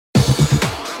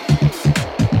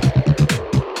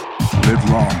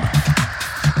wrong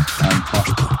and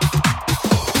prosper.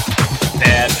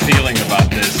 Bad feeling about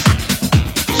this.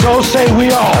 So say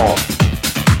we all.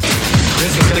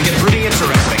 This is going to get pretty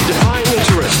interesting. Define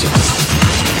interesting.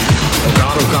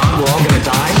 Oh God, we're all going to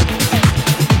die?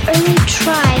 Only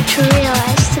try to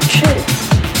realize the truth.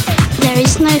 There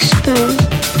is no spoon.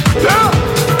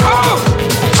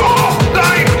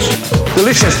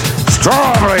 Delicious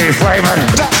strawberry flavored.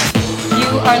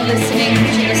 You are listening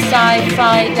to the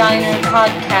Sci-Fi Diner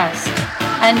podcast.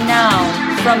 And now,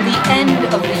 from the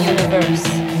end of the universe,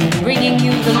 bringing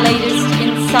you the latest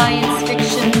in science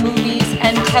fiction movies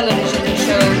and television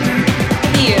shows,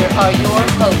 here are your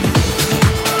hosts.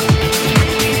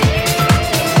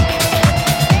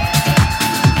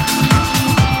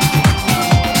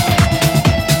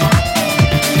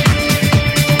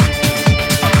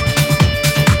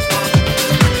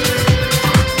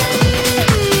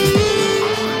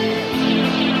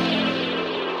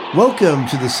 Welcome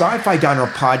to the Sci-Fi Diner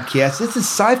podcast. This is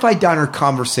Sci-Fi Diner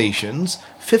Conversations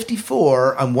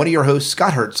 54. I'm one of your hosts,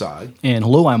 Scott Herzog. And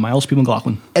hello, I'm Miles P.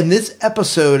 McLaughlin. And this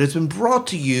episode has been brought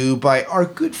to you by our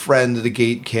good friend of the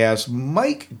Gatecast,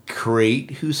 Mike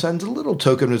Crate, who sends a little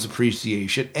token of his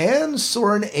appreciation, and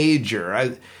Soren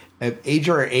Ager.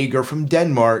 Ager from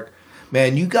Denmark.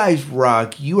 Man, you guys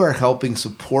rock. You are helping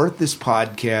support this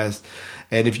podcast.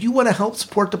 And if you want to help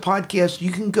support the podcast,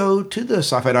 you can go to the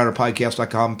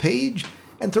sci-fi-diner-podcast.com page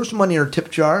and throw some money in our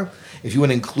tip jar. If you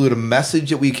want to include a message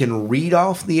that we can read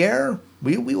off the air,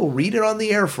 we will read it on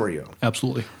the air for you.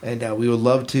 Absolutely. And we would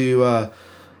love to,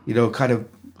 kind of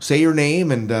say your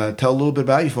name and tell a little bit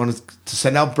about you. If you want to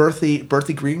send out birthday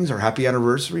greetings or happy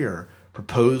anniversary or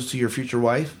propose to your future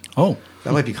wife. Oh.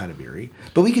 That might be kind of eerie.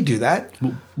 But we could do that.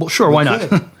 Well, sure, why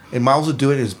not? And Miles will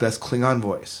do it in his best Klingon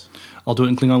voice. I'll do it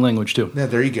in Klingon language, too. Yeah,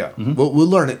 there you go. Mm-hmm. We'll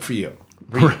learn it for you.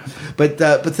 But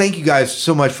thank you guys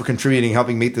so much for contributing,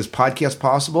 helping make this podcast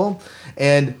possible.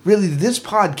 And really, this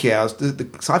podcast, the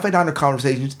Sci-Fi Diner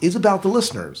Conversations, is about the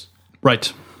listeners.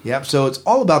 Right. Yep, so it's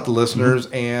all about the listeners,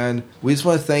 and we just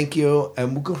want to thank you,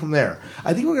 and we'll go from there.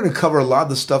 I think we're going to cover a lot of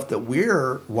the stuff that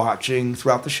we're watching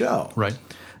throughout the show. Right.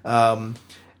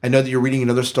 I know that you're reading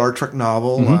another Star Trek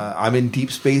novel. Mm-hmm. I'm in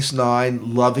Deep Space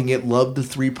Nine, loving it. Loved the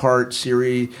 3-part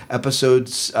series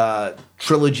episodes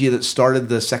trilogy that started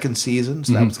the second season,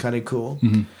 so that was kind of cool.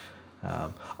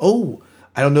 Mm-hmm.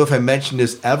 I don't know if I mentioned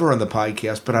this ever on the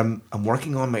podcast, but I'm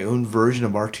working on my own version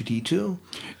of R2-D2.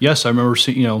 Yes, I remember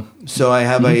seeing. So I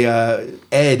have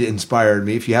Ed inspired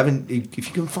me. If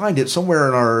you can find it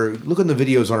somewhere look in the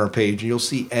videos on our page, and you'll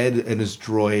see Ed and his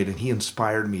droid, and he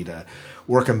inspired me to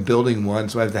work on building one.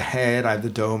 So I have the head, I have the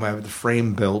dome, I have the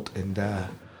frame built, and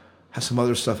have some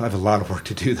other stuff. I have a lot of work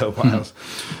to do, though, Miles.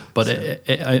 But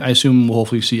I assume we'll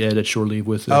hopefully see Ed at shore leave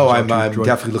with. I'm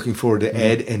definitely looking forward to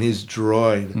Ed and his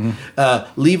droid.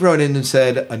 Lee wrote in and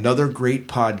said, "Another great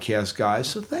podcast, guys."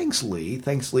 So thanks, Lee.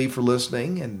 Thanks, Lee, for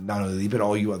listening, and not only Lee, but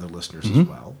all you other listeners as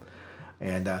well.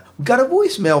 And we got a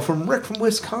voicemail from Rick from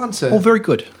Wisconsin. Oh, very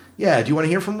good. Yeah. Do you want to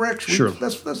hear from Rick? Sure.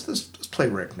 Let's play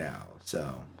Rick now.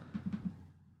 So.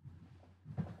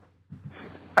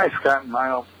 Hi, Scott and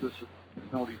Miles. This is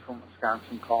Snowdy from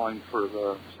Wisconsin calling for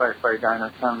the Sci-Fi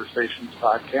Diner Conversations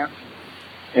podcast,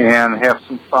 and have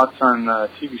some thoughts on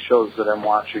TV shows that I'm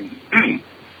watching.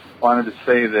 Wanted to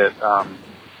say that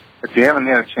if you haven't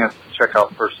had a chance to check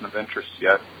out Person of Interest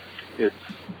yet, it's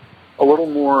a little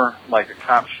more like a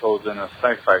cop show than a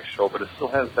sci-fi show, but it still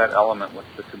has that element with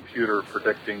the computer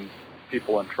predicting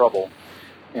people in trouble.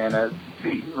 And it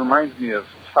reminds me of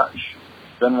Touch.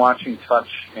 Been watching Touch,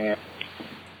 and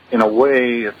in a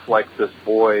way, it's like this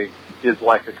boy is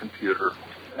like a computer.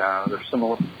 There's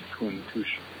similar between the two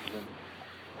shows.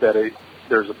 That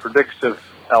there's a predictive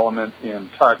element in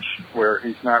Touch where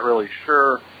he's not really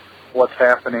sure what's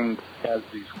happening, has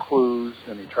these clues,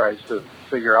 and he tries to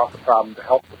figure out the problem to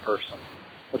help the person,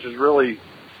 which is really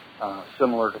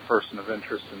similar to Person of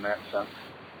Interest in that sense.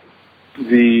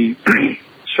 The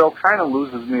show kind of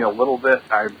loses me a little bit.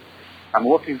 I'm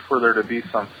looking for there to be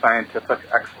some scientific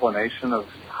explanation of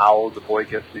how the boy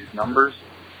gets these numbers.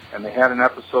 And they had an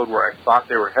episode where I thought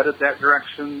they were headed that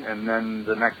direction, and then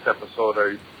the next episode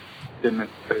I didn't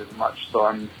say as much. So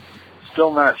I'm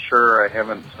still not sure. I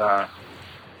haven't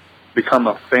become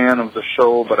a fan of the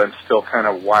show, but I'm still kind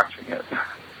of watching it.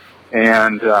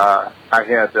 And I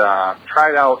had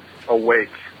tried out Awake,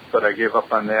 but I gave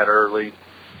up on that early.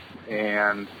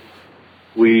 And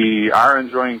we are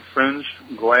enjoying Fringe.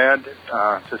 Glad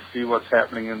to see what's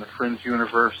happening in the Fringe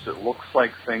universe. It looks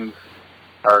like things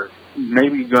are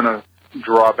maybe going to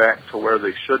draw back to where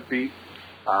they should be.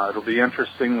 It'll be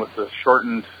interesting with the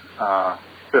shortened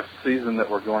fifth season that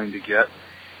we're going to get.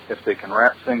 if they can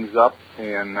wrap things up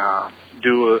and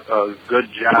do a good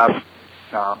job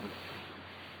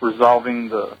resolving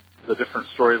the different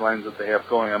storylines that they have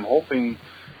going. I'm hoping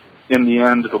in the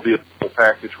end it'll be a full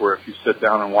package where if you sit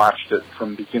down and watched it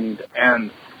from beginning to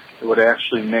end, it would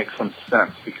actually make some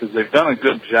sense, because they've done a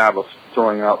good job of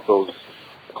throwing out those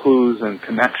clues and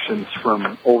connections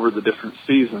from over the different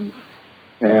seasons,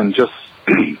 and just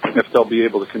if they'll be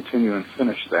able to continue and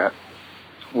finish that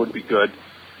would be good.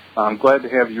 I'm glad to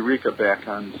have Eureka back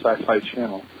on Sci-Fi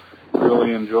Channel.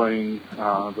 Really enjoying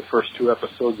the first 2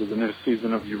 episodes of the new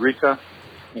season of Eureka,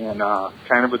 and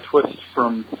kind of a twist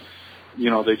from,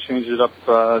 they changed it up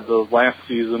the last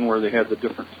season where they had the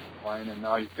different line, and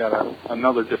now you've got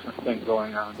another different thing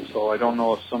going on. So I don't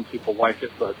know if some people like it,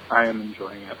 but I am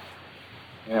enjoying it.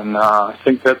 And I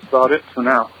think that's about it for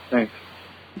now. Thanks.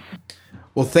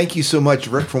 Well, thank you so much,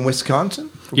 Rick from Wisconsin,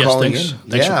 for calling in.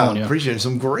 Thanks for calling, appreciate it.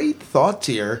 Some great thoughts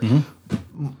here.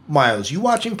 Miles, you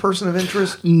watching Person of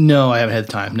Interest? No, I haven't had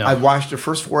time. No, I've watched the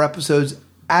first 4 episodes.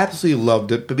 Absolutely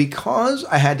loved it, but because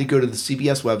I had to go to the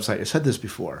CBS website, I said this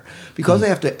before, because I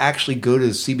have to actually go to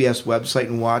the CBS website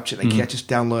and watch it, I can't just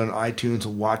download it on iTunes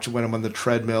and watch it when I'm on the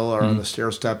treadmill or on the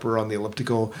stair step or on the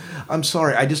elliptical. I'm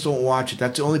sorry, I just don't watch it.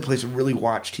 That's the only place I really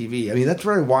watch TV. I mean, that's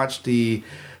where I watched the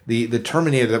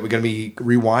Terminator that we're going to be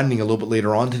rewinding a little bit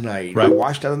later on tonight. Right. I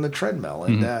watched that on the treadmill,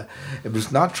 and it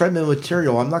was not treadmill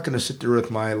material. I'm not going to sit there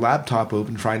with my laptop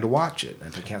open trying to watch it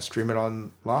if I can't stream it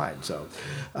online. So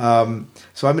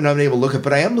I've been unable to look at,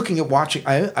 but I am looking at watching.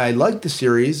 I like the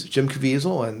series, Jim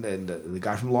Caviezel and the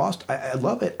guy from Lost. I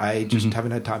love it. I just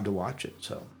haven't had time to watch it.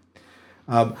 So.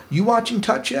 You watching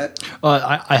Touch yet?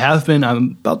 I have been.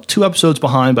 I'm about 2 episodes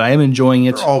behind, but I am enjoying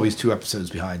it. We're always 2 episodes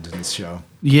behind in this show.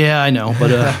 Yeah, I know,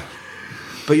 but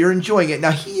but you're enjoying it. Now,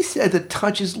 he said that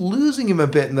Touch is losing him a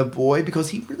bit in The Boy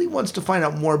because he really wants to find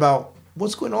out more about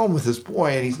what's going on with this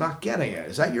boy, and he's not getting it.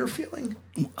 Is that your feeling?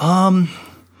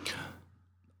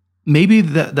 Maybe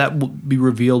that will be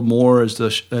revealed more as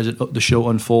the show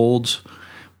unfolds.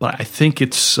 But I think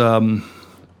it's.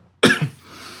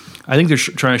 I think they're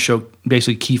trying to show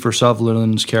basically Kiefer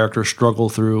Sutherland's character struggle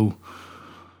through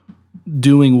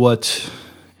doing what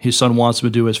his son wants him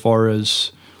to do, as far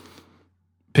as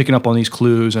picking up on these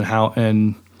clues and how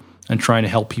and trying to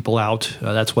help people out.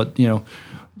 That's what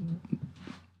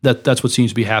that's what seems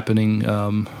to be happening.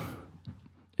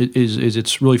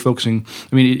 It's really focusing.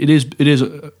 I mean, it is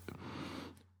a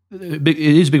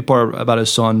big part about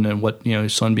his son and what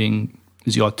his son being,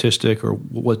 is he autistic or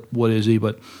what is he,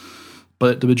 but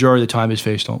the majority of the time is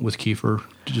faced with Kiefer,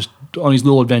 just on these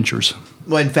little adventures.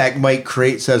 Well, in fact, Mike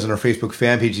Crate says on our Facebook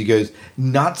fan page, he goes,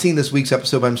 "Not seeing this week's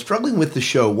episode, but I'm struggling with the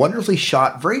show. Wonderfully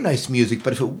shot, very nice music,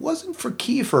 but if it wasn't for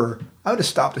Kiefer, I would have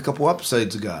stopped a couple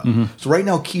episodes ago." So right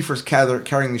now, Kiefer's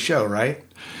carrying the show, right?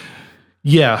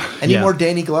 Yeah. Any more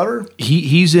Danny Glover?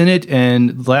 He's in it,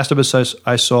 and the last episode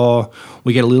I saw,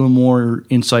 we get a little more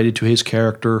insight into his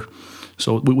character,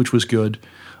 which was good.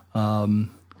 I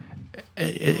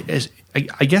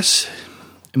guess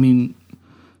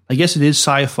it is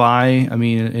sci-fi. I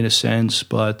mean, in a sense,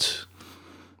 but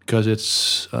because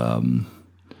it's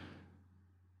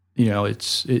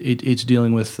it's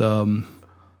dealing with the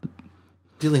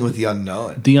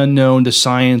unknown, the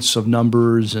science of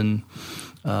numbers, and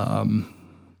how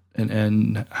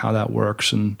that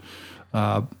works, and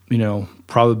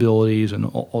probabilities and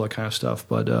all that kind of stuff.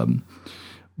 But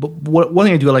one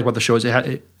thing I do like about the show is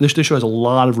this show has a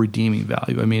lot of redeeming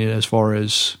value. I mean, as far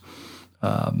as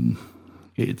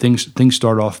things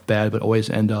start off bad, but always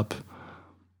end up.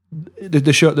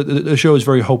 The show is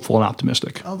very hopeful and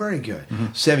optimistic. Oh, very good.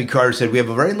 Sammy Carter said, "We have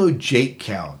a very low Jake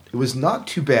count. It was not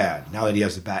too bad now that he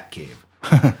has the Batcave."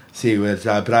 See, but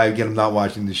I'm not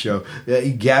watching the show.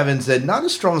 Gavin said, "Not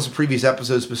as strong as the previous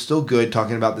episodes, but still good."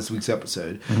 Talking about this week's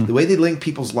episode, the way they link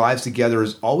people's lives together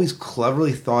is always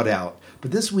cleverly thought out. But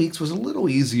this week's was a little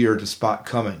easier to spot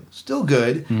coming. Still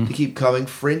good to keep coming.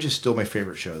 Fringe is still my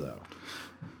favorite show, though.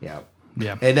 Yeah.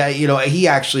 And, he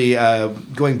actually,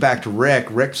 going back to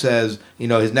Rick says,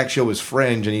 his next show was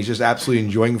Fringe, and he's just absolutely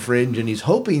enjoying Fringe, and he's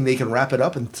hoping they can wrap it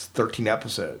up in 13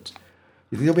 episodes.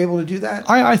 You think they'll be able to do that?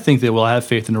 I think they will. I have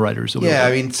faith in the writers. Yeah,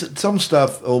 I mean, some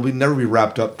stuff will never be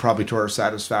wrapped up probably to our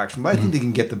satisfaction, but I think they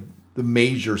can get the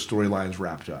major storylines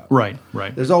wrapped up. Right.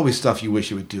 There's always stuff you wish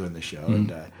you would do in the show,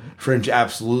 and Fringe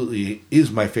absolutely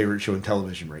is my favorite show in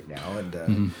television right now.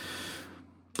 And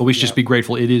but we should just be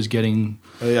grateful it is getting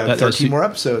 13 more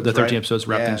episodes. The 13 episodes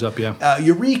wrap things up. Yeah.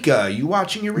 Eureka, you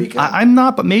watching Eureka? I'm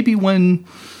not, but maybe when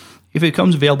if it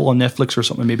comes available on Netflix or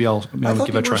something, maybe I'll I thought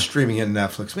give it a they try. were streaming it on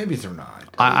Netflix. Maybe they're not.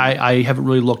 I haven't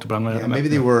really looked, but I'm going to. Maybe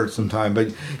they were at some time, but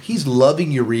he's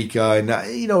loving Eureka, and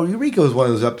Eureka was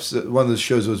one of those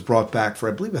shows that was brought back for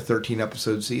I believe a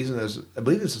 13-episode season. I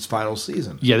believe it's its final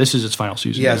season. Yeah, this is its final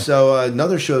season. Yeah, so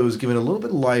another show that was given a little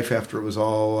bit of life after it was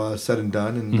all said and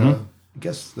done, and I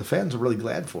guess the fans are really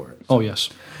glad for it. Oh yes.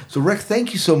 So Rick,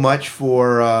 thank you so much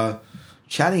for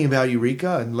chatting about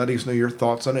Eureka and letting us know your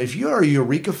thoughts on it. If you are a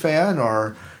Eureka fan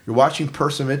or you're watching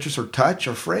Person of Interest or Touch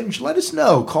or Fringe, let us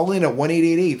know. Call in at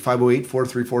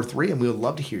 1-888-508-4343, and we would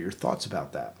love to hear your thoughts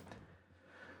about that.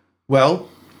 Well,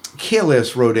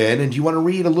 Kalis wrote in, and do you want to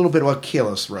read a little bit about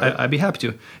Kalis wrote? I'd be happy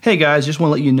to. Hey, guys, just want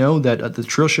to let you know that the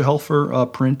Trisha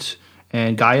Helfer print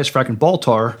and Gaius Frackin'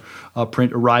 Baltar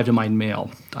print arrived in my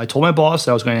mail. I told my boss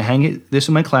that I was going to hang this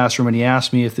in my classroom, and he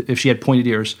asked me if she had pointed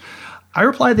ears. I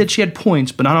replied that she had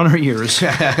points, but not on her ears.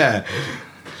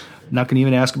 Not going to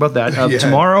even ask about that.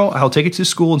 Tomorrow, I'll take it to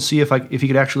school and see if he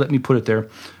could actually let me put it there,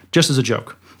 just as a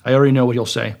joke. I already know what he'll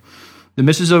say. The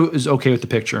missus is okay with the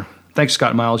picture. Thanks, Scott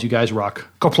and Miles. You guys rock.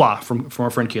 Kopla from our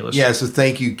friend Kalis. Yeah, so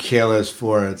thank you, Kalis,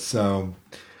 for it. So,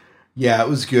 yeah, it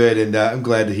was good, and I'm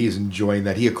glad that he's enjoying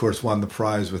that. He, of course, won the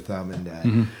prize with them.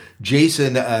 And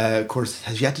Jason, of course,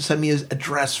 has yet to send me his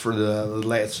address for the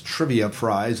last trivia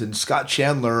prize. And Scott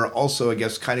Chandler also, I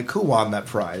guess, kind of co-won that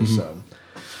prize. So,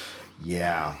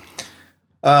 yeah.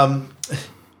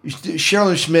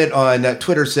 Sherilyn Schmidt on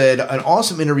Twitter said, an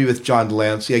awesome interview with John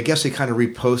Delancey. I guess they kind of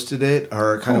reposted it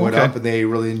or kind of went up and they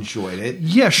really enjoyed it.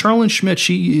 Yeah, Sherilyn Schmidt,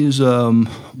 she is one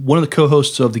of the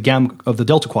co-hosts of the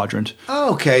Delta Quadrant.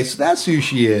 Oh, okay, so that's who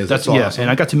she is. That's awesome. Yeah,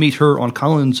 and I got to meet her on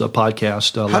Colin's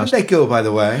podcast. How did that go, by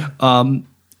the way?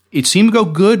 It seemed to go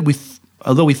good.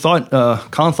 Although we thought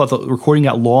Colin thought the recording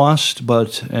got lost,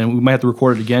 and we might have to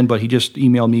record it again. But he just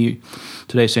emailed me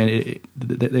today saying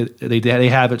they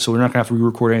have it, so we're not going to have to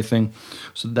re-record anything.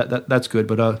 So that's good.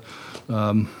 But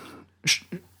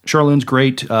Charlene's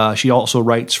great. She also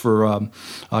writes for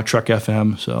Trek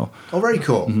FM. So very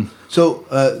cool. So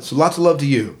lots of love to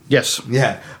you. Yes.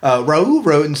 Yeah. Raul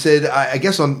wrote and said, I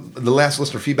guess on the last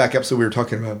listener feedback episode we were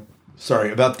talking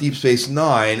about Deep Space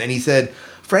Nine, and he said,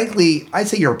 frankly, I'd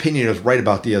say your opinion is right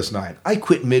about DS9. I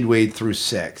quit midway through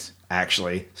 6,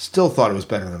 actually. Still thought it was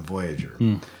better than Voyager.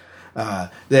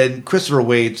 Then Christopher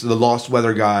Waits, the Lost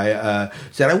Weather guy,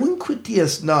 said, I wouldn't quit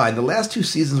DS9. The last 2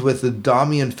 seasons with the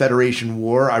Damian Federation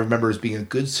War, I remember as being a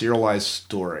good serialized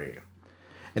story.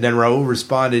 And then Raul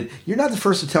responded, you're not the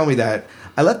first to tell me that.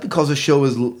 I left because the show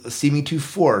was seeming too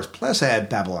forced. Plus I had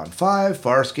Babylon 5,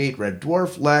 Farscape, Red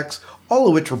Dwarf, Lex, all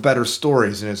of which were better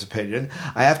stories in his opinion.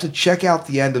 I have to check out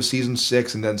the end of season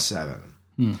 6 and then 7.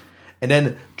 And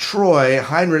then Troy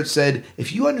Heinrich said,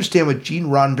 if you understand what Gene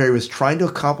Roddenberry was trying to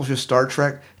accomplish with Star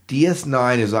Trek,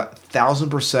 DS9 is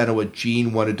 1,000% of what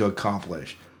Gene wanted to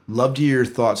accomplish. Love to hear your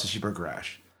thoughts as you progress.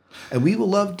 And we will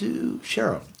love to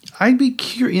share them. I'd be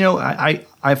curious.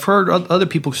 I've heard other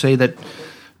people say that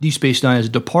Deep Space Nine is a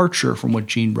departure from what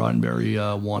Gene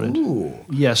Roddenberry wanted. Ooh.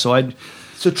 Yeah,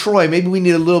 So Troy, maybe we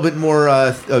need a little bit more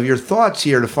of your thoughts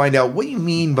here to find out what you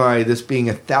mean by this being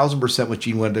 1,000% what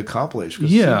Gene wanted to accomplish.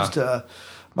 Yeah. It seems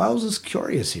Miles is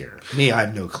curious here. Me, I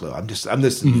have no clue. I'm just a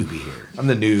newbie here. I'm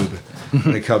the noob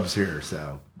when it comes here.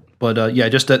 So, but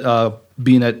just that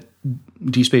being that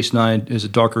Deep Space Nine is a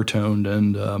darker toned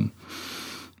and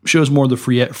shows more of the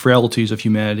frailties of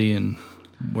humanity, and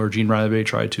where Gene Roddenberry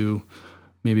tried to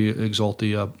maybe exalt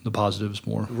the positives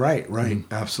more. Right,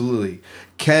 absolutely.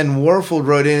 Ken Warfield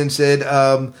wrote in and said,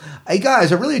 hey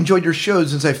guys, I really enjoyed your show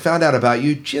since I found out about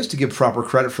you. Just to give proper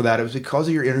credit for that, it was because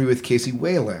of your interview with Casey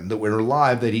Whalen that went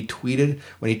live that he tweeted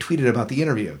when he tweeted about the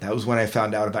interview. That was when I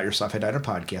found out about your Sci-Fi Diner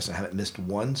podcast, and I haven't missed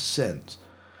one since.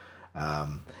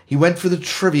 He went for the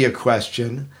trivia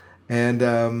question,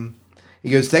 and he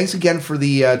goes, thanks again for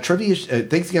the trivia.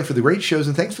 Thanks again for the great shows,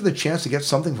 and thanks for the chance to get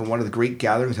something from one of the great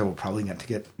gatherings I will probably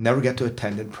never get to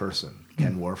attend in person.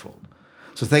 Ken Warfield.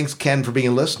 So thanks, Ken, for being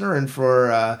a listener, and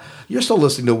for you're still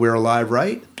listening to We're Alive,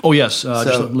 right? Oh yes, just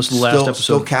listen to the last episode.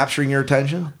 Still capturing your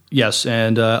attention. Yes,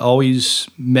 and always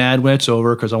mad when it's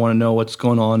over because I want to know what's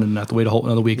going on and not have to wait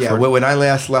another week. Yeah, when I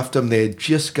last left them, they had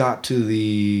just got to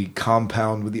the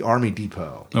compound with the Army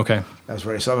Depot. Okay, that was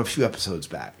right. So I'm a few episodes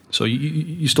back. So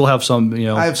you still have some,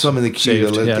 I have some in the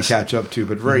queue to catch up to,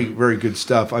 but very, Mm-hmm. very good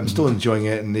stuff. I'm still enjoying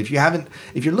it. And if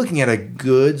you're looking at a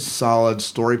good, solid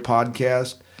story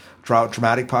podcast,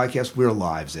 dramatic podcast, We're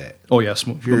Alive's it. Oh yes,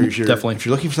 definitely. If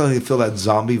you're looking for something to fill that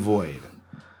zombie void,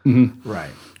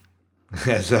 right?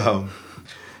 So,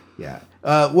 yeah.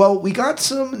 Well, we got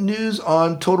some news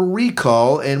on Total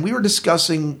Recall, and we were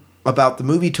discussing about the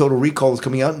movie Total Recall that's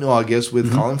coming out in August with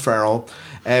Mm-hmm. Colin Farrell,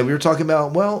 and we were talking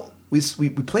about, well, we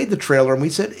played the trailer and we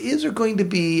said, are they going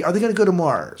to go to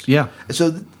Mars? Yeah.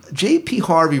 So J.P.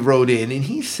 Harvey wrote in and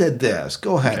he said this.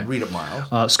 Go ahead, read it,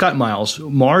 Miles. Scott Miles,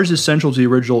 Mars is central to the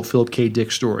original Philip K. Dick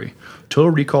story.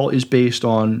 Total Recall is based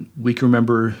on We Can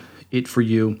Remember It For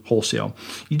You wholesale.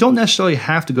 You don't necessarily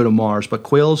have to go to Mars, but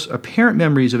Quayle's apparent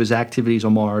memories of his activities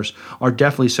on Mars are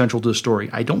definitely central to the story.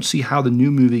 I don't see how the new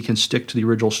movie can stick to the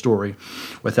original story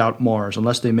without Mars,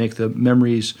 unless they make the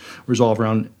memories revolve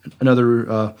around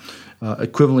another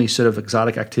equivalently set of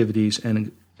exotic activities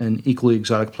and an equally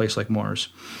exotic place like Mars.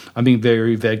 I'm being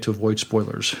very vague to avoid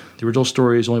spoilers. The original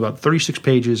story is only about 36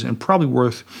 pages and probably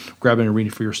worth grabbing and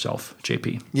reading for yourself,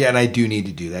 JP. Yeah, and I do need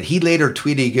to do that. He later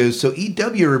tweeted, he goes, so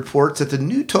EW reports that the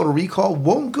new Total Recall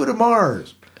won't go to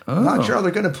Mars. I'm not sure how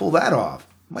they're going to pull that off.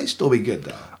 Might still be good,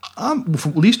 though.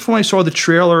 At least when I saw the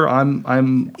trailer,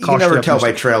 I'm You can never tell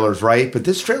by trailers, right? But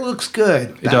this trailer looks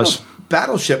good. It does.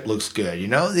 Battleship looks good, you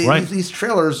know? Right. These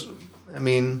trailers, I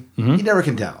mean, you never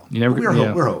can tell.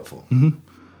 We're hopeful. Mm-hmm.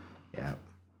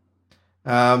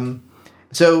 Yeah.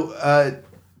 So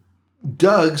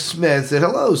Doug Smith said,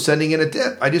 hello, sending in a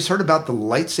tip. I just heard about the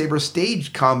Lightsaber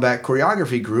Stage Combat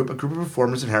Choreography Group, a group of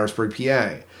performers in Harrisburg,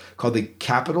 PA, called the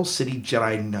Capital City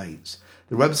Jedi Knights.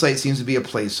 Their website seems to be a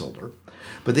placeholder,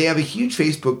 but they have a huge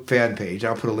Facebook fan page.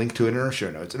 I'll put a link to it in our show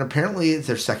notes. And apparently it's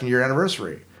their 2nd year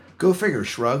anniversary. Go figure,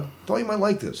 shrug. Thought you might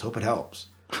like this. Hope it helps.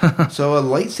 So a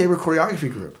lightsaber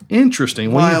choreography group.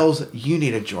 Interesting. Miles, you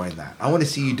need to join that. I want to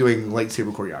see you doing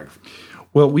lightsaber choreography.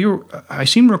 Well, I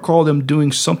seem to recall them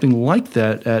doing something like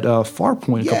that at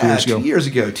Farpoint a couple years ago. 2 years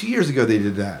ago. 2 years ago they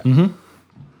did that.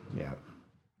 Mm-hmm. Yeah.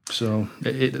 So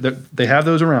they have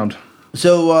those around.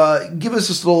 So give us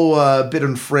this little bit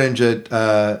on Fringe at,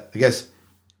 I guess,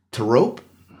 Tarope?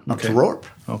 Okay. Tarope?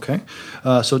 Okay.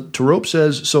 So Tarope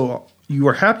says, so you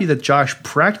are happy that Josh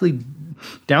practically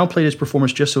downplayed his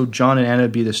performance just so John and Anna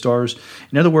would be the stars.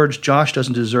 In other words, Josh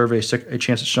doesn't deserve a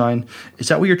chance to shine. Is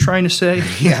that what you're trying to say?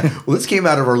 Yeah. Well, this came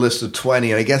out of our list of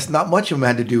 20, and I guess not much of them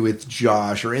had to do with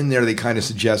Josh, or in there they kind of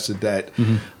suggested that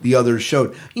the others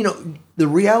showed. You know, the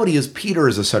reality is Peter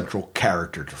is a central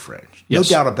character to Fringe. No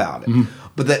doubt about it.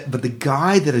 But the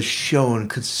guy that is shown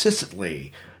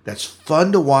consistently that's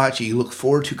fun to watch, and you look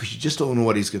forward to because you just don't know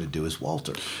what he's going to do is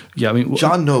Walter. Yeah, I mean,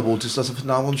 John Noble just does a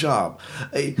phenomenal job.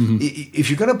 If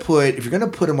you're going to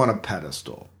put him on a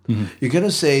pedestal, you're going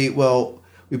to say, well,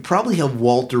 we probably have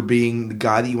Walter being the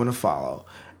guy that you want to follow,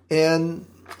 and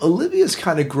Olivia's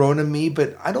kind of grown on me,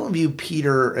 but I don't view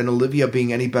Peter and Olivia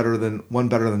being any better than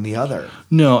the other.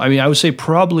 No, I mean, I would say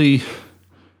probably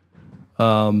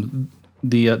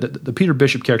the Peter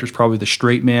Bishop character is probably the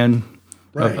straight man.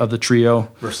 Right. Of the trio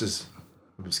versus,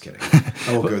 I'm just kidding.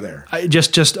 I won't go there. I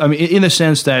mean, in the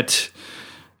sense that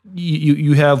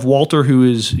you have Walter, who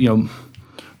is, you know,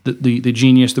 the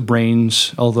genius, the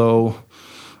brains, although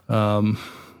a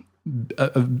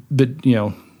bit, you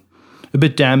know, a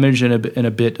bit damaged and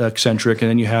a bit eccentric, and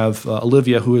then you have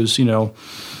Olivia, who is, you know,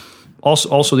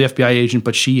 also the FBI agent,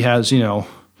 but she has, you know,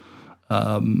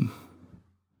 I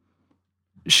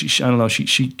don't know.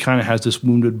 She kind of has this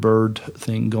wounded bird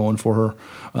thing going for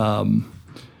her.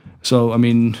 So I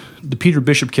mean, the Peter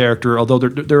Bishop character, although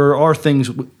there are things,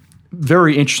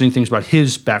 very interesting things about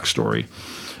his backstory,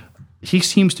 he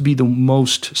seems to be the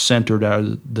most centered out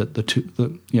of the two.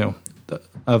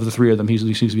 Of the three of them, he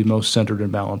seems to be most centered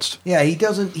and balanced. Yeah, he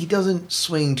doesn't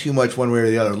swing too much one way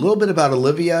or the other. A little bit about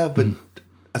Olivia, but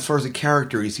as far as a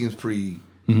character, he seems pretty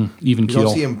even keel. You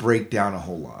don't see him break down a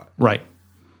whole lot. Right.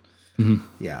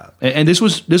 Yeah, and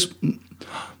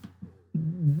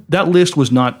that list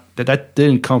was not that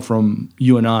didn't come from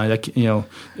you and I. That, you know,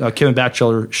 Kevin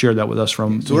Batchelor shared that with us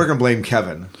from. So we're gonna blame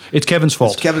Kevin. It's Kevin's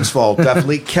fault. It's Kevin's fault,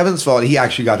 definitely. Kevin's fault. He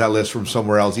actually got that list from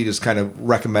somewhere else. He just kind of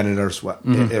recommended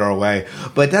it our way.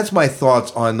 But that's my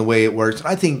thoughts on the way it works.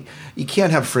 I think you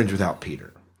can't have Fringe without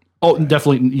Peter. Oh,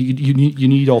 definitely. You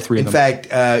need all three of them. In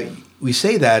fact, we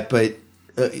say that, but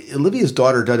Olivia's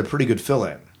daughter did a pretty good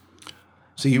fill-in.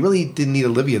 So you really didn't need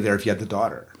Olivia there if you had the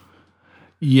daughter.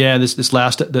 Yeah, this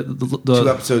last the 2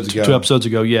 episodes ago. 2 episodes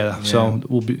ago, yeah. So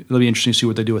it'll be interesting to see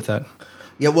what they do with that.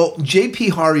 Yeah, well, J.P.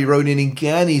 Harvey wrote in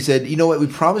again. He said, you know what, we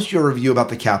promised you a review about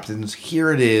the captains.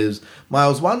 Here it is.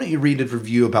 Miles, why don't you read a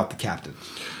review about the captains?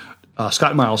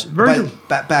 Scott Miles.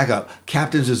 Back up.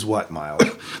 Captains is what, Miles?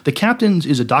 The Captains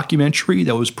is a documentary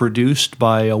that was produced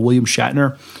by William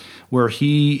Shatner, where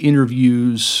he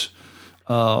interviews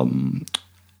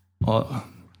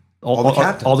All the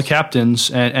captains. All the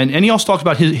captains. And he also talks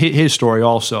about his story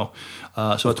also.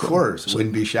 So Of course.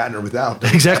 Wouldn't be Shatner without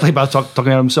them. Exactly, about talking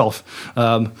about himself.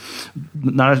 Not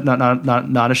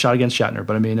a shot against Shatner,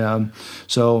 but I mean,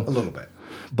 so A little bit.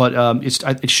 But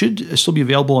it should still be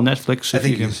available on Netflix. I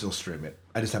think you can still stream it.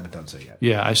 I just haven't done so yet.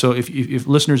 Yeah, so if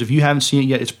listeners, if you haven't seen it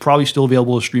yet, it's probably still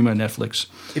available to stream on Netflix.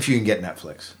 If you can get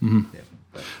Netflix. Mm-hmm. Yeah.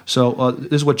 So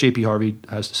this is what J.P. Harvey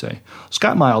has to say.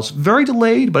 Scott Miles, very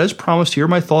delayed, but as promised, here are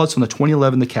my thoughts on the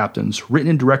 2011 The Captains, written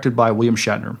and directed by William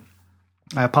Shatner.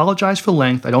 I apologize for the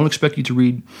length. I don't expect you to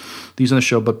read these on the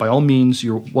show, but by all means,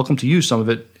 you're welcome to use some of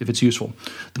it if it's useful.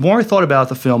 The more I thought about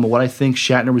the film and what I think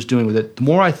Shatner was doing with it, the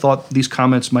more I thought these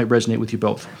comments might resonate with you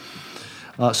both.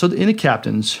 So in The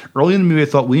Captains, early in the movie, I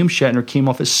thought William Shatner came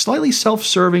off as slightly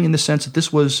self-serving in the sense that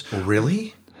this was... Oh,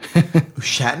 really?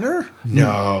 Shatner?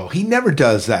 No, he never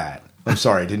does that. I'm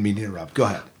sorry, I didn't mean to interrupt. Go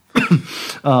ahead.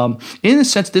 In a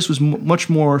sense, this was much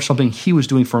more something he was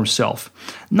doing for himself.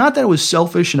 Not that it was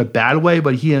selfish in a bad way,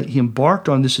 but he embarked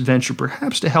on this adventure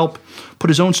perhaps to help put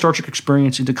his own Star Trek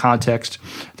experience into context,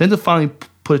 then to finally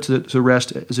put it to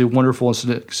rest as a wonderful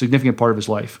and significant part of his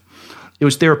life. It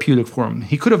was therapeutic for him.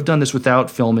 He could have done this without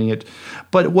filming it,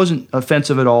 but it wasn't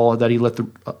offensive at all that he let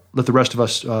the rest of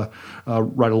us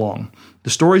ride along. The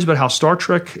stories about how Star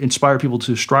Trek inspired people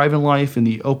to strive in life, in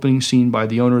the opening scene by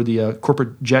the owner of the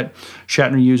corporate jet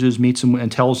Shatner uses, meets him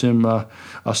and tells him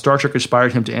Star Trek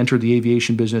inspired him to enter the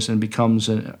aviation business and becomes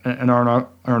an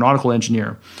aeronautical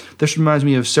engineer. This reminds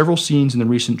me of several scenes in the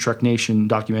recent Trek Nation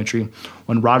documentary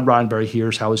when Rod Roddenberry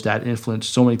hears how his dad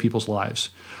influenced so many people's lives.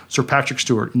 Sir Patrick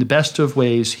Stewart, in the best of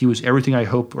ways, he was everything I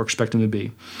hope or expect him to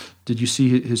be. Did you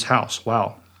see his house?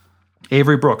 Wow.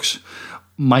 Avery Brooks,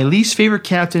 my least favorite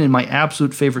captain and my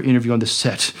absolute favorite interview on the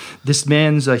set. This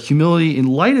man's humility in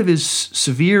light of his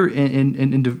severe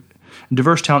and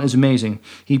diverse talent is amazing.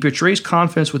 He portrays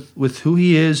confidence with who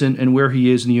he is and where he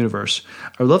is in the universe.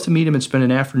 I would love to meet him and spend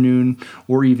an afternoon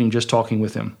or evening just talking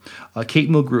with him. Kate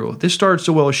Mulgrew. This started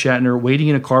so well as Shatner waiting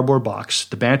in a cardboard box.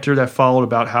 The banter that followed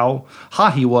about how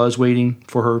hot he was waiting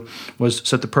for her was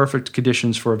set the perfect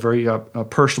conditions for a very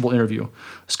personable interview.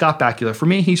 Scott Bakula. For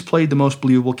me, he's played the most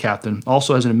believable captain.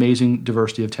 Also has an amazing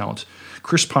diversity of talent.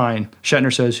 Chris Pine.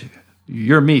 Shatner says,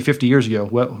 "You're me 50 years ago.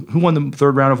 Well, who won the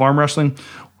third round of arm wrestling?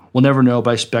 We'll never know,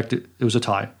 but I expect it was a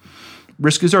tie.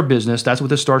 Risk is our business. That's what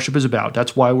this starship is about.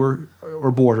 That's why we're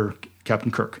aboard her,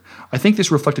 Captain Kirk." I think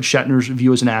this reflected Shatner's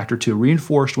view as an actor too,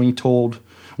 reinforced when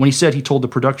he said he told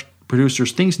the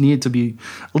producers things needed to be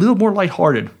a little more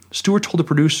lighthearted. Stewart told the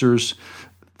producers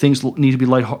things need to be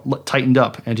tightened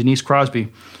up, and Denise Crosby,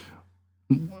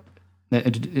 when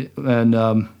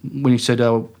he said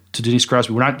to Denise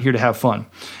Crosby, "We're not here to have fun."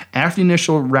 After the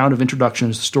initial round of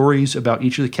introductions, the stories about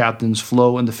each of the captains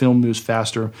flow and the film moves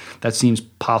faster. That seems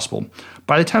possible.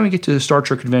 By the time we get to the Star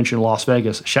Trek convention in Las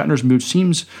Vegas, Shatner's mood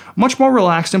seems much more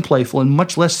relaxed and playful and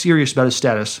much less serious about his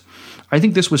status. I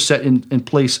think this was set in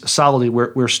place solidly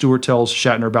where Stewart tells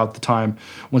Shatner about the time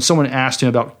when someone asked him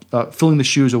about filling the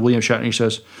shoes of William Shatner. He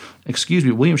says, "Excuse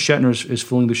me, William Shatner is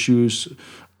filling the shoes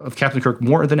of Captain Kirk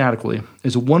more than adequately."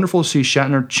 It's wonderful to see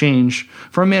Shatner change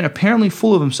from a man apparently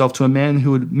full of himself to a man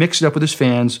who would mix it up with his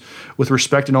fans with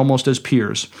respect and almost as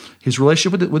peers. His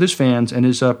relationship with his fans and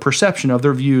his perception of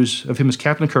their views of him as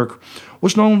Captain Kirk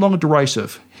was no longer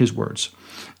derisive, his words.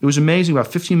 It was amazing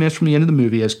about 15 minutes from the end of the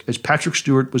movie as Patrick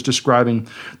Stewart was describing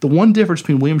the one difference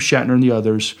between William Shatner and the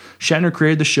others. Shatner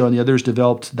created the show and the others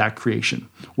developed that creation.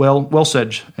 Well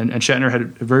said, and Shatner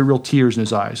had very real tears in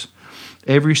his eyes.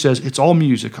 Avery says, "It's all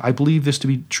music. I believe this to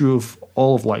be true of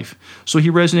all of life." So he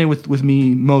resonated with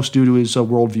me most due to his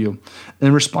worldview. And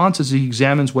in response, as he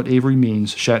examines what Avery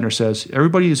means, Shatner says,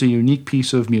 "Everybody is a unique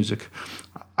piece of music."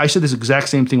 I said this exact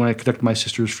same thing when I conducted my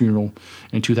sister's funeral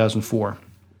in 2004.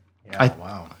 Yeah,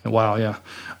 wow. Wow, yeah.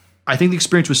 I think the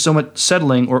experience was somewhat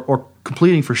settling or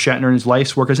completing for Shatner in his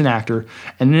life's work as an actor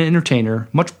and an entertainer,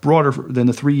 much broader than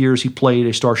the 3 years he played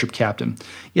a starship captain.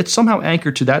 Yet somehow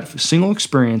anchored to that single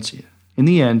experience, in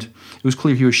the end, it was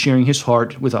clear he was sharing his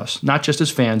heart with us, not just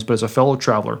as fans, but as a fellow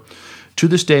traveler. To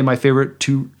this day, my favorite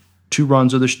two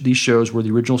runs of these shows were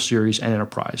the original series and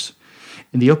Enterprise.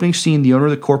 In the opening scene, the owner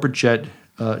of the corporate jet,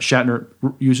 Shatner,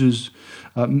 uses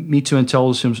Me Too and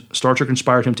tells him Star Trek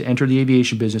inspired him to enter the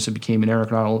aviation business and became an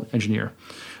aeronautical engineer.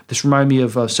 This reminded me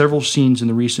of several scenes in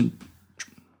the recent...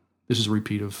 This is a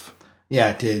repeat of... Yeah,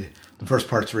 it did. The first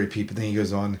part's a repeat, but then he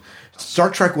goes on.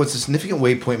 Star Trek was a significant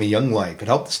waypoint in my young life. It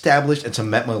helped establish and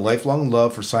cement my lifelong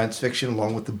love for science fiction,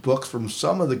 along with the books from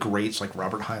some of the greats like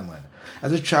Robert Heinlein.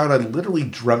 As a child, I literally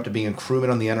dreamt of being a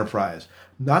crewman on the Enterprise.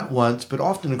 Not once, but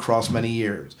often across many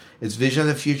years. Its vision of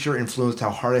the future influenced how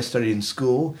hard I studied in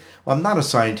school. While I'm not a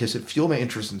scientist, it fueled my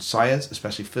interest in science,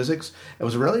 especially physics, and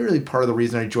was really part of the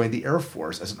reason I joined the Air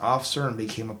Force as an officer and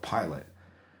became a pilot.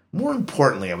 More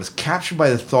importantly, I was captured by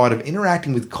the thought of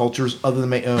interacting with cultures other than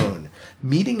my own,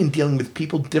 meeting and dealing with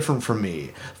people different from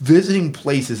me, visiting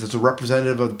places as a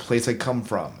representative of the place I come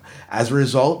from. As a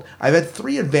result, I've had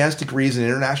 3 advanced degrees in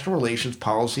international relations,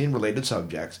 policy, and related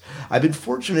subjects. I've been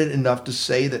fortunate enough to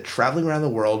say that traveling around the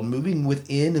world, moving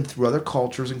within and through other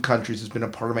cultures and countries has been a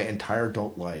part of my entire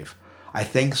adult life. I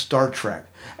thank Star Trek,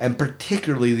 and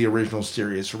particularly the original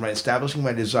series, for establishing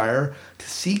my desire to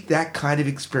seek that kind of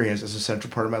experience as a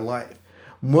central part of my life.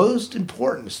 Most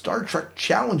important, Star Trek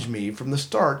challenged me from the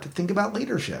start to think about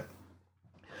leadership.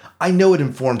 I know it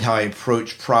informed how I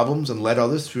approach problems and led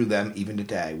others through them even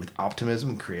today, with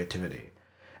optimism and creativity.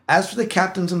 As for the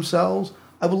captains themselves,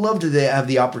 I would love to have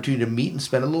the opportunity to meet and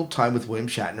spend a little time with William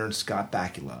Shatner and Scott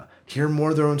Bakula, to hear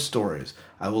more of their own stories.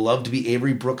 I would love to be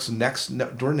Avery Brooks' next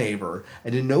door neighbor,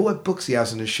 and to know what books he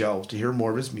has on his shelves, to hear more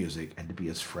of his music, and to be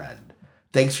his friend.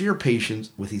 Thanks for your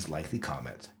patience with these lengthy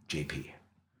comments, JP.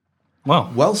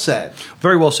 Wow. Well said.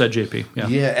 Very well said, JP. Yeah.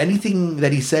 Yeah. Anything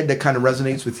that he said that kind of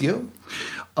resonates with you?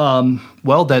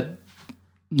 Well, that,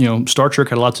 Star Trek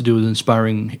had a lot to do with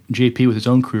inspiring JP with his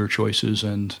own career choices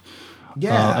and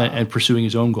pursuing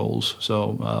his own goals.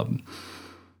 So,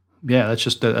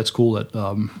 that's cool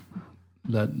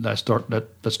that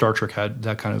Star Trek had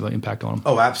that kind of an impact on him.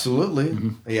 Oh, absolutely.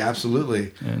 Mm-hmm. Yeah,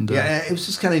 absolutely. And it was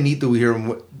just kind of neat that we hear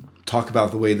him talk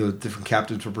about the way the different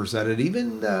captains were presented,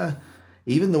 even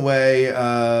the way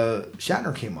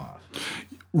Shatner came off.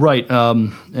 Right.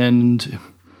 And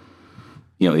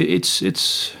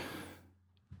it's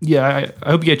I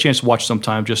hope you get a chance to watch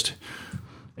sometime. Just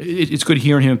it's good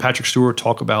hearing him and Patrick Stewart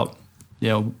talk about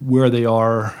where they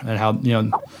are and how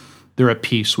they're at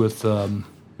peace with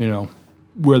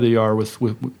where they are with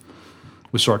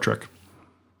Star Trek.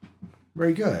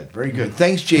 Very good, very good.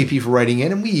 Thanks, JP, for writing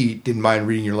in, and we didn't mind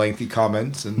reading your lengthy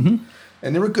comments, and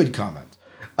they were good comments.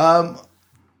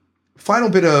 Final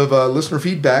bit of listener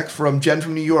feedback from Jen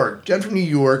from New York. Jen from New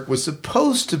York was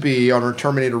supposed to be on our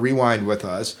Terminator Rewind with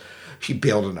us. She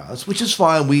bailed on us, which is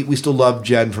fine. We still love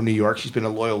Jen from New York. She's been a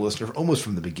loyal listener almost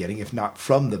from the beginning, if not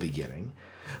from the beginning.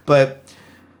 But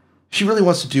she really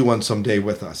wants to do one someday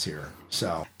with us here.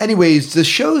 So, anyways, the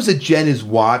shows that Jen is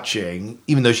watching,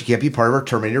 even though she can't be part of our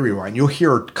Terminator Rewind, you'll hear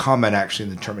her comment actually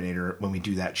in the Terminator when we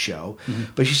do that show.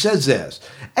 Mm-hmm. But she says this.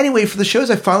 Anyway, for the shows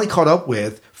I finally caught up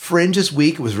with, Fringe this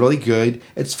week was really good.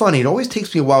 It's funny. It always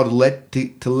takes me a while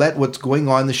to let what's going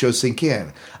on in the show sink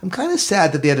in. I'm kind of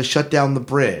sad that they had to shut down the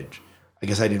bridge. I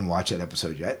guess I didn't watch that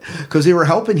episode yet, because they were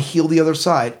helping heal the other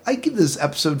side. I give this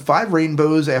episode 5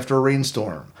 rainbows after a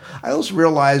rainstorm. I also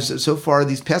realized that so far,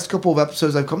 these past couple of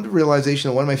episodes, I've come to the realization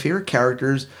that one of my favorite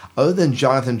characters, other than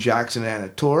Jonathan Jackson and Anna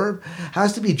Torv,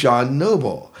 has to be John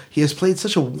Noble. He has played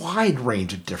such a wide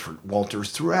range of different Walters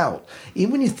throughout.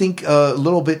 Even when you think a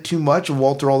little bit too much of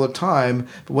Walter all the time,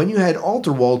 but when you had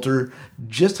Alter Walter,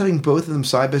 just having both of them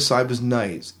side by side was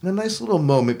nice. And a nice little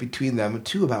moment between them,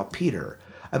 too, about Peter.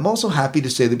 I'm also happy to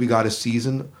say that we got a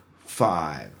season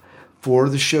 5 for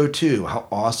the show, too. How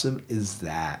awesome is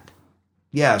that?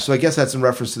 Yeah, so I guess that's in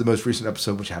reference to the most recent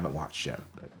episode, which I haven't watched yet.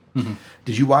 Mm-hmm.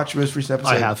 Did you watch the most recent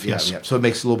episode? I have, yes. Yeah. So it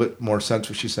makes a little bit more sense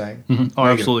what she's saying. Mm-hmm. Oh,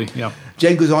 absolutely, yeah.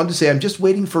 Jen goes on to say, I'm just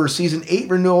waiting for season 8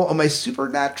 renewal on my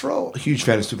Supernatural. Huge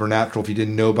fan of Supernatural, if you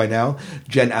didn't know by now.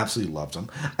 Jen absolutely loves them.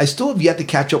 I still have yet to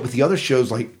catch up with the other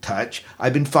shows like Touch.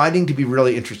 I've been finding to be a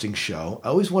really interesting show. I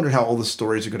always wondered how all the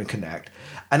stories are going to connect.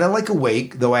 And I like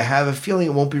Awake, though I have a feeling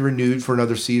it won't be renewed for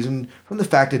another season from the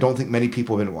fact I don't think many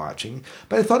people have been watching.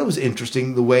 But I thought it was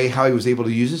interesting the way how he was able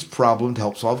to use his problem to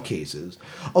help solve cases.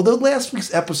 Although last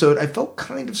week's episode I felt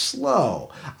kind of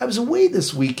slow. I was away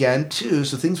this weekend too,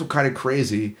 so things were kind of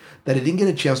crazy that I didn't get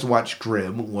a chance to watch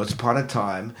Grimm, Once Upon a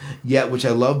Time, yet which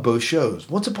I love both shows.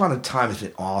 Once Upon a Time has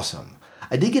been awesome.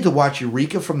 I did get to watch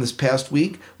Eureka from this past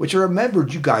week, which I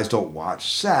remembered you guys don't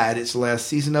watch. Sad, it's the last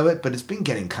season of it, but it's been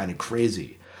getting kind of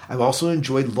crazy. I've also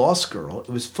enjoyed Lost Girl. It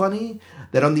was funny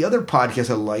that on the other podcast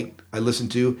I listened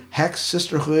to, Hex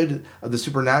Sisterhood of the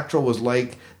Supernatural was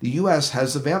like the U.S.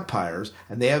 has the vampires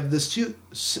and they have the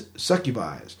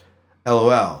succubis.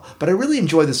 LOL. But I really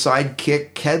enjoy the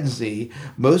sidekick, Kenzie.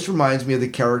 Most reminds me of the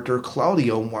character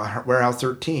Claudio in Warehouse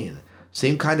 13.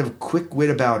 Same kind of quick wit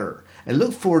about her. And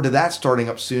look forward to that starting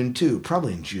up soon too,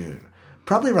 probably in June.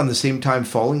 probably around the same time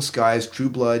Falling Skies, True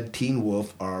Blood, Teen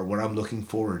Wolf are what I'm looking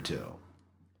forward to.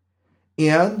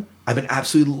 And I've been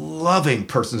absolutely loving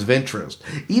Persons of Interest,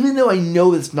 even though I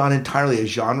know it's not entirely a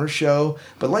genre show,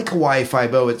 but like Hawaii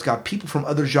Five-0, it's got people from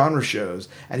other genre shows.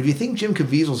 And if you think Jim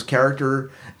Caviezel's character,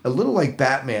 a little like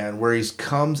Batman, where he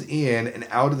comes in and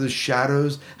out of the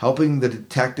shadows, helping the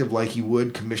detective like he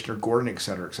would Commissioner Gordon,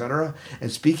 etc., etc. And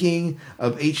speaking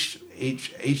of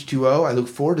H2O, I look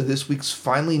forward to this week's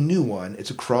finally new one. It's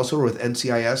a crossover with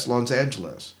NCIS Los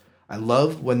Angeles. I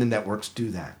love when the networks do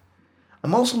that.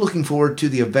 I'm also looking forward to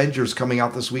The Avengers coming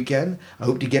out this weekend. I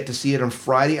hope to get to see it on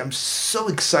Friday. I'm so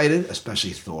excited, especially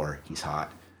Thor. He's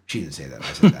hot. She didn't say that.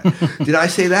 I said that. Did I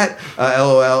say that?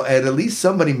 LOL. And at least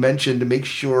somebody mentioned to make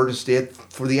sure to stay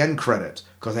for the end credits,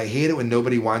 because I hate it when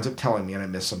nobody winds up telling me and I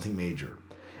miss something major.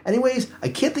 Anyways, I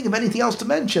can't think of anything else to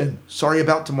mention. Sorry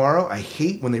about tomorrow. I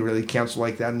hate when they really cancel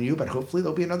like that on you, but hopefully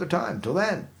there'll be another time. Till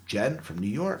then, Jen from New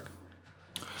York.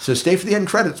 So stay for the end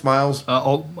credits, Miles. I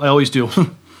always do.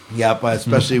 Yeah, but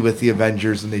especially with the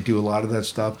Avengers, and they do a lot of that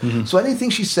stuff. Mm-hmm. So anything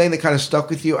she's saying that kind of stuck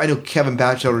with you? I know Kevin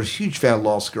Batchelor is a huge fan of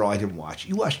Lost Girl. I didn't watch.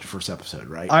 You watched the first episode,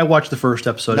 right? I watched the first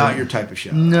episode. Not your type of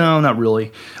show. No, not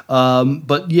really.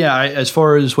 But yeah, as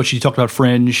far as what she talked about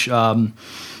Fringe, John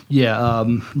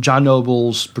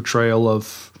Noble's portrayal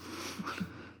of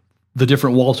the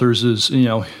different Walters is,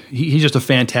 he's just a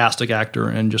fantastic actor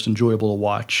and just enjoyable to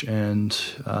watch. And,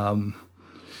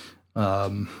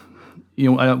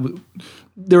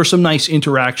 there was some nice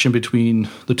interaction between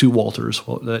the two Walters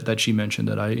that she mentioned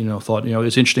that I, thought,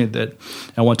 it's interesting that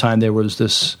at one time there was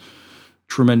this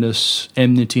tremendous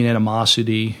enmity and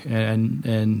animosity,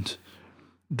 and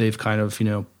they've kind of,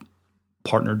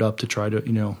 partnered up to try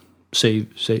to,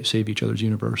 save each other's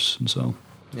universe. And so,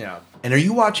 yeah. And are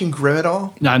you watching Grimm at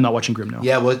all? No, I'm not watching Grimm now.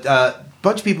 Yeah, well, a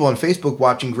bunch of people on Facebook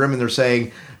watching Grimm, and they're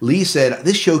saying, Lee said,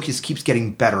 this show just keeps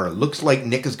getting better. It looks like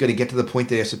Nick is going to get to the point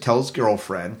that he has to tell his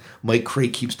girlfriend. Mike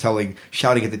Crate keeps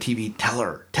shouting at the TV, tell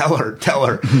her.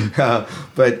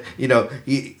 But,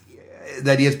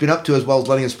 that he has been up to, as well as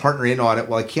letting his partner in on it.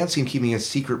 Well, I can't see him keeping it a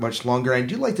secret much longer. I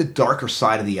do like the darker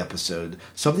side of the episode,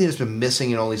 something that's been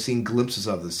missing and only seen glimpses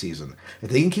of this season. If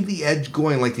they can keep the edge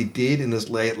going like they did in this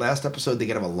last episode, they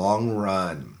can have a long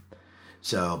run.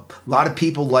 So, a lot of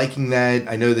people liking that.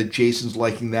 I know that Jason's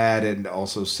liking that, and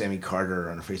also Sammy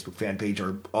Carter on our Facebook fan page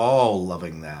are all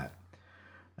loving that.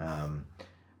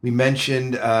 We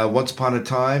mentioned Once Upon a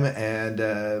Time,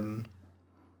 and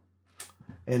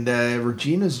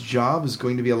Regina's job is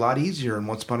going to be a lot easier in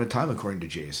Once Upon a Time, according to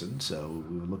Jason. So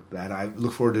I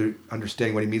look forward to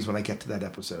understanding what he means when I get to that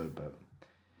episode.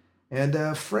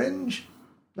 And Fringe.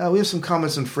 Now we have some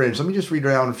comments on Fringe. Let me just read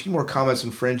around a few more comments on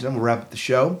Fringe, and then we'll wrap up the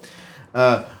show.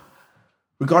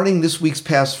 Regarding this week's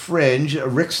past Fringe,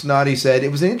 Rick Snoddy said,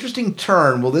 it was an interesting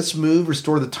turn. Will this move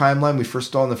restore the timeline we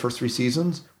first saw in the first 3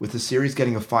 seasons? With the series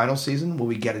getting a final season, will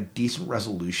we get a decent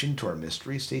resolution to our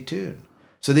mystery? Stay tuned.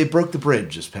 So they broke the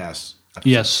bridge this past episode.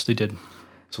 Yes, they did.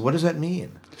 So what does that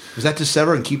mean? Was that to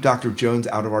sever and keep Dr. Jones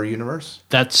out of our universe?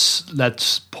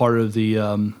 That's part of the...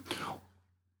 I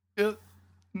don't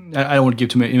want to give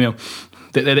too many...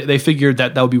 They figured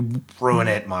that would be... Ruin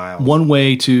it, Miles. One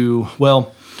way to...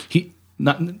 Well, it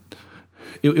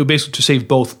would basically to save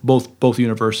both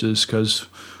universes, because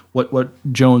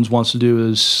what Jones wants to do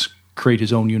is create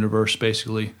his own universe,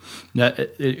 basically.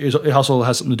 It also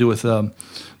has something to do with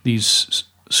these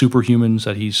superhumans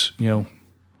that he's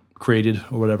created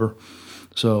or whatever.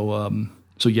 So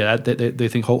yeah, they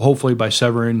think hopefully by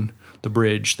severing the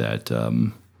bridge that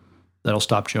that'll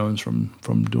stop Jones from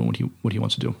doing what he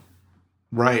wants to do.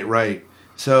 Right.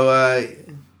 So I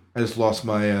just lost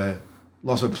my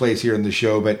place here in the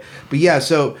show, but yeah.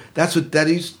 So that's what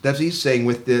he's saying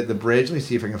with the bridge. Let me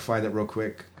see if I can find that real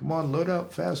quick. Come on, load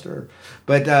up faster.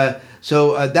 But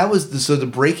that was the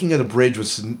breaking of the bridge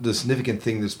was the significant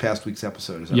thing this past week's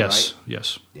episode. Is that right?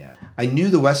 Yes. Yeah. I knew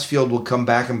the Westfield will come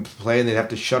back and play, and they'd have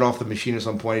to shut off the machine at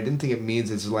some point. I didn't think it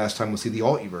means it's the last time we'll see the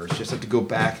Altiverse. Just have to go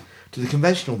back to the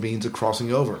conventional means of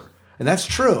crossing over, and that's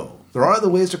true. There are other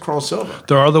ways to cross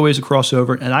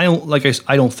over. And I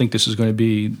don't think this is going to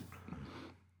be.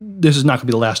 This is not going to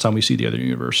be the last time we see the other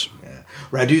universe. Yeah.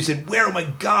 Radu said, oh my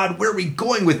God, where are we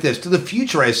going with this? To the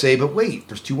future, I say, but wait,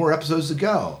 there's 2 more episodes to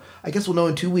go. I guess we'll know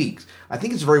in 2 weeks. I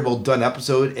think it's a very well done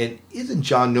episode, and isn't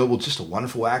John Noble just a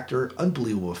wonderful actor?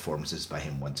 Unbelievable performances by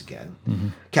him once again. Mm-hmm.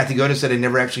 Kathy Gona said, I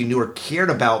never actually knew or cared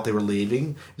about they were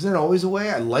leaving. Isn't that always a way?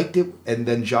 I liked it, and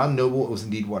then John Noble was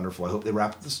indeed wonderful. I hope they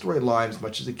wrap up the storyline as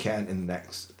much as they can in the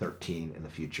next 13 in the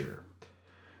future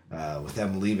with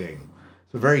them leaving.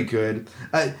 So very good.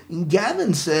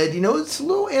 Gavin said, it's a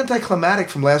little anticlimactic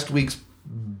from last week's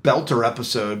belter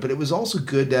episode, but it was also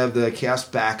good to have the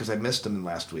cast back as I missed them in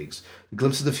last week's. The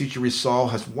Glimpse of the Future we saw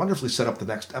has wonderfully set up the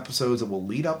next episodes that will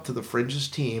lead up to the Fringe's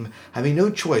team having no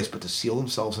choice but to seal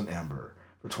themselves in amber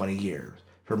for 20 years.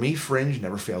 For me, Fringe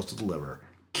never fails to deliver.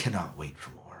 Cannot wait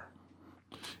for more.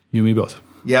 You and me both.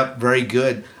 Yep, very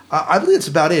good. I believe that's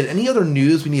about it. Any other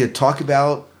news we need to talk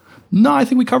about? No, I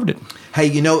think we covered it. Hey,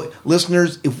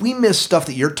 listeners, if we miss stuff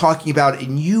that you're talking about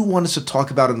and you want us to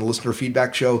talk about in the Listener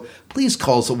Feedback Show, please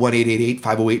call us at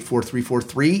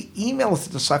 1-888-508-4343. Email us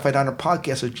at the Sci-Fi Diner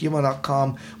Podcast at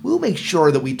gmail.com. We'll make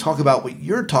sure that we talk about what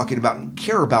you're talking about and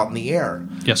care about in the air.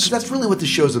 Yes. 'Cause that's really what the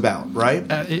show's about, right?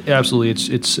 Absolutely.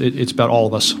 It's about all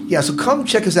of us. Yeah, so come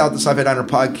check us out at the Sci-Fi Diner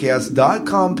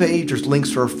Podcast.com page. There's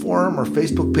links to our forum, our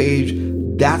Facebook page.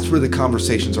 That's where the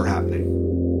conversations are happening.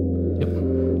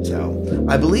 So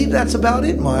I believe that's about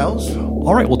it, Miles.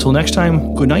 All right. Well, till next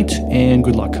time, good night and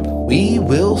good luck. We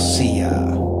will see ya.